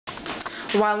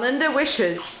While Linda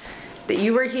wishes that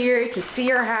you were here to see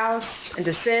her house and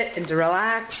to sit and to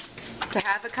relax, to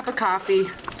have a cup of coffee,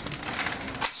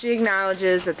 she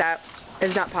acknowledges that that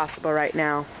is not possible right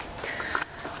now.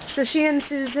 So she and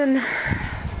Susan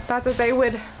thought that they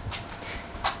would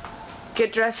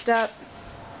get dressed up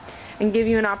and give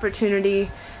you an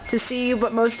opportunity to see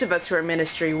what most of us who are in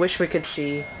ministry wish we could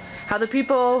see. How the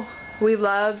people we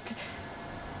loved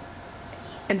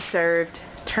and served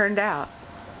turned out.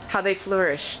 How they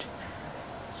flourished.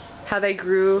 How they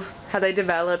grew. How they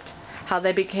developed. How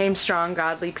they became strong,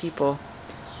 godly people.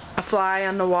 A fly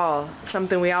on the wall.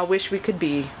 Something we all wish we could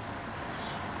be.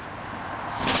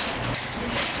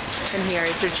 And here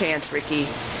is your chance, Ricky.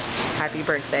 Happy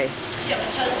birthday. Yep,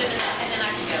 toast it and then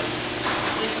I can go.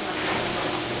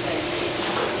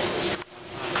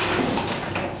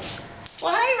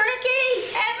 Well, hey,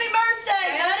 Ricky! Happy birthday,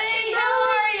 buddy! How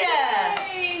are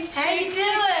you? How you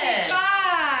doing?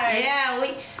 Bye. Yeah,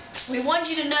 we want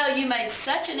you to know you made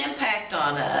such an impact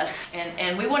on us,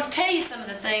 and we want to tell you some of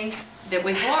the things that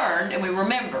we've learned and we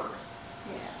remember.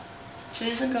 Yeah.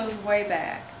 Susan? It goes way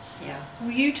back. Yeah.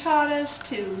 You taught us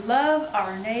to love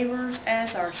our neighbors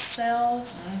as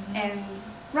ourselves, and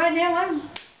right now I'm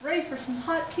ready for some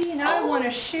hot tea, and I want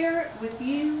to share it with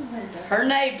you, Linda. Her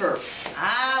neighbor.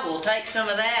 I will take some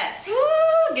of that.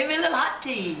 Woo! Give me a little hot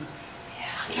tea.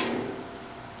 Yeah.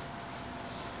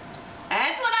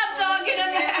 That's what I'm talking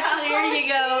about. There you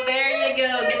go. There you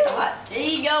go. Get the hot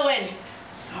tea going.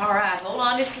 All right. Hold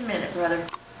on just a minute, brother.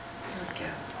 Let's go.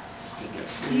 Here you go,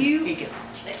 Sue. Here you go.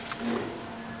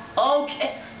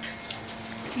 Okay.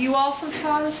 You also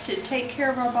taught us to take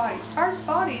care of our bodies. Our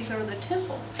bodies are the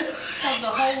temple of the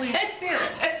Holy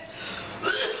Spirit.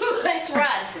 That's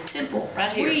right. It's a temple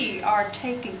right here. We are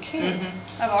taking care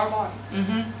of our bodies.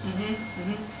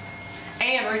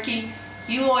 And Ricky,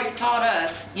 you always taught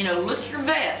us, you know, look your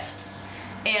best.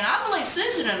 And I believe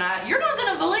Susan and I, you're not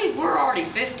going to believe we're already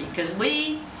 50 because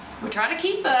we try to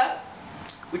keep up.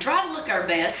 We try to look our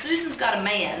best. Susan's got a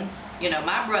man, you know,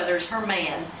 my brother's her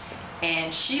man,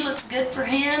 and she looks good for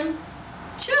him.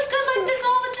 She looks good like this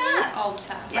all the time. All the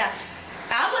time. Yeah.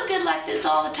 I look good like this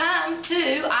all the time,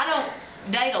 too. I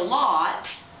don't date a lot.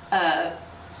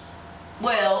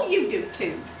 Well... You do,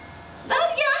 too. Yeah,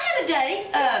 I had a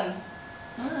date.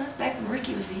 Well, that's back when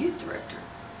Ricky was the youth director.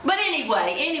 But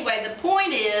anyway, the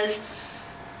point is,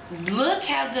 look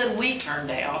how good we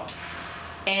turned out.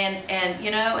 And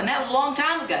you know, and that was a long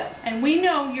time ago. And we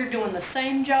know you're doing the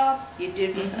same job you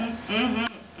did with us.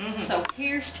 So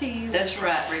here's to you. That's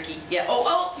right, Ricky. Yeah.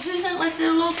 Oh, Susan, let's do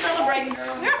a little celebrating,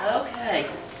 girl. Okay.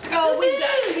 Oh, we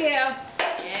got, yeah.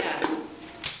 Yeah.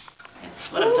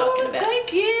 That's what I'm talking about.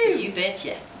 Thank you. You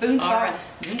betcha. Boone's All Farm. right.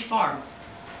 Boone's Farm.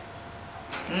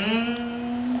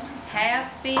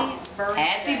 Happy birthday.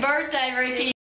 Happy birthday, Ricky.